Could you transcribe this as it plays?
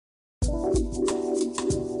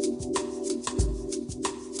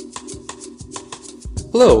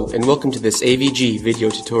Hello and welcome to this AVG video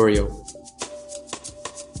tutorial.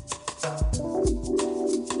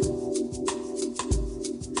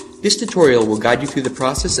 This tutorial will guide you through the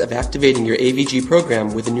process of activating your AVG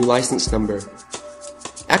program with a new license number.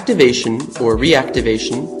 Activation or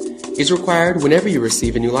reactivation is required whenever you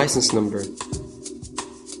receive a new license number.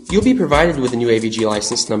 You'll be provided with a new AVG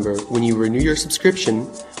license number when you renew your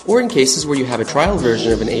subscription or in cases where you have a trial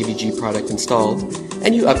version of an AVG product installed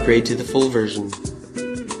and you upgrade to the full version.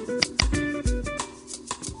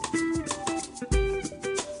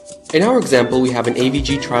 In our example, we have an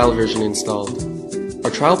AVG trial version installed.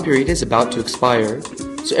 Our trial period is about to expire,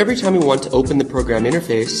 so every time we want to open the program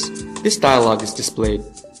interface, this dialog is displayed.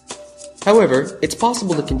 However, it's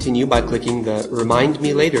possible to continue by clicking the Remind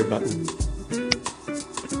Me Later button.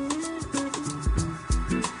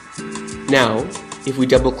 Now, if we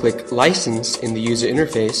double-click License in the user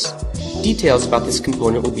interface, details about this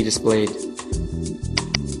component will be displayed.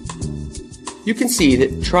 You can see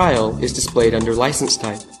that Trial is displayed under License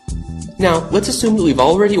Type. Now, let's assume that we've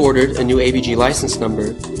already ordered a new AVG license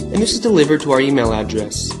number, and this is delivered to our email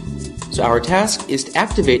address. So our task is to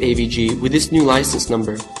activate AVG with this new license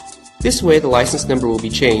number. This way the license number will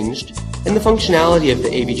be changed, and the functionality of the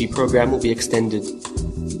AVG program will be extended.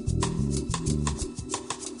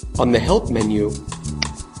 On the Help menu,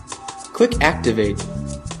 click Activate.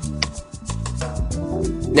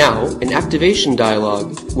 Now, an activation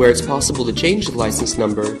dialog, where it's possible to change the license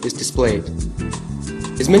number, is displayed.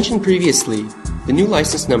 As mentioned previously, the new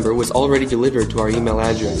license number was already delivered to our email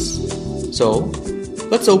address. So,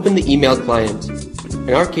 let's open the email client.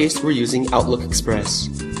 In our case, we're using Outlook Express.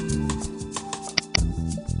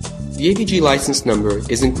 The AVG license number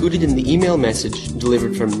is included in the email message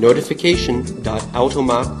delivered from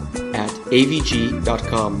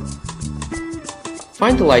notification.automat@avg.com.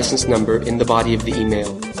 Find the license number in the body of the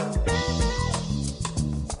email.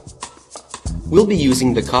 We'll be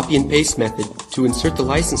using the copy and paste method to insert the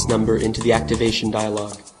license number into the activation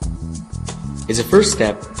dialog. As a first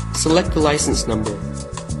step, select the license number.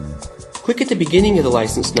 Click at the beginning of the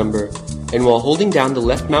license number, and while holding down the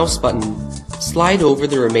left mouse button, slide over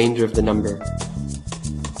the remainder of the number.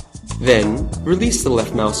 Then, release the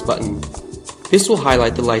left mouse button. This will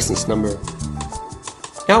highlight the license number.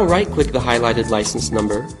 Now right-click the highlighted license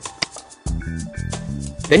number,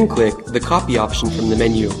 then click the Copy option from the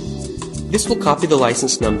menu. This will copy the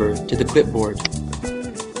license number to the clipboard.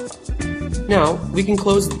 Now, we can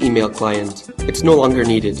close the email client. It's no longer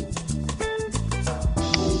needed.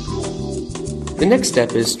 The next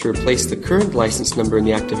step is to replace the current license number in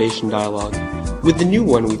the activation dialog with the new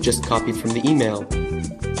one we've just copied from the email.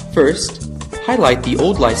 First, highlight the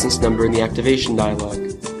old license number in the activation dialog.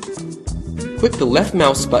 Click the left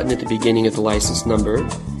mouse button at the beginning of the license number,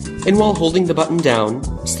 and while holding the button down,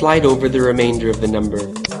 slide over the remainder of the number.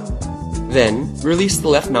 Then, release the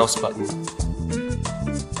left mouse button.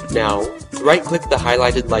 Now, right-click the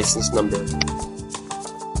highlighted license number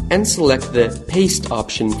and select the Paste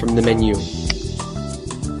option from the menu.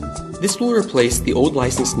 This will replace the old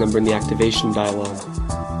license number in the activation dialog.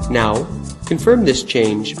 Now, confirm this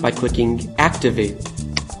change by clicking Activate.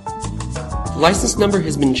 The license number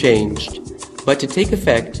has been changed, but to take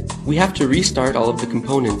effect, we have to restart all of the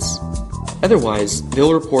components. Otherwise,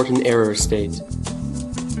 they'll report an error state.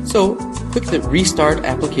 So, click the Restart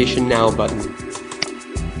Application Now button.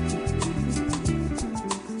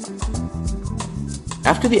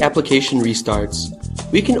 After the application restarts,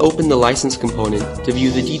 we can open the license component to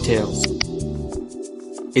view the details.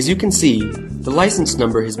 As you can see, the license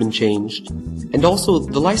number has been changed, and also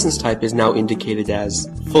the license type is now indicated as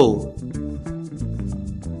Full.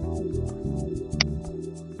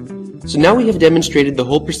 So now we have demonstrated the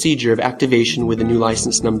whole procedure of activation with a new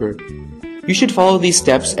license number. You should follow these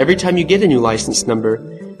steps every time you get a new license number,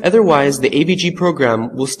 otherwise the AVG program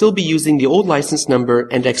will still be using the old license number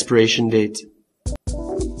and expiration date.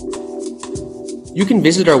 You can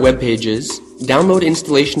visit our web pages, download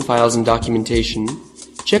installation files and documentation,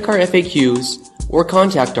 check our FAQs, or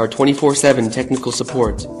contact our 24/7 technical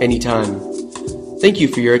support anytime. Thank you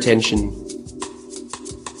for your attention.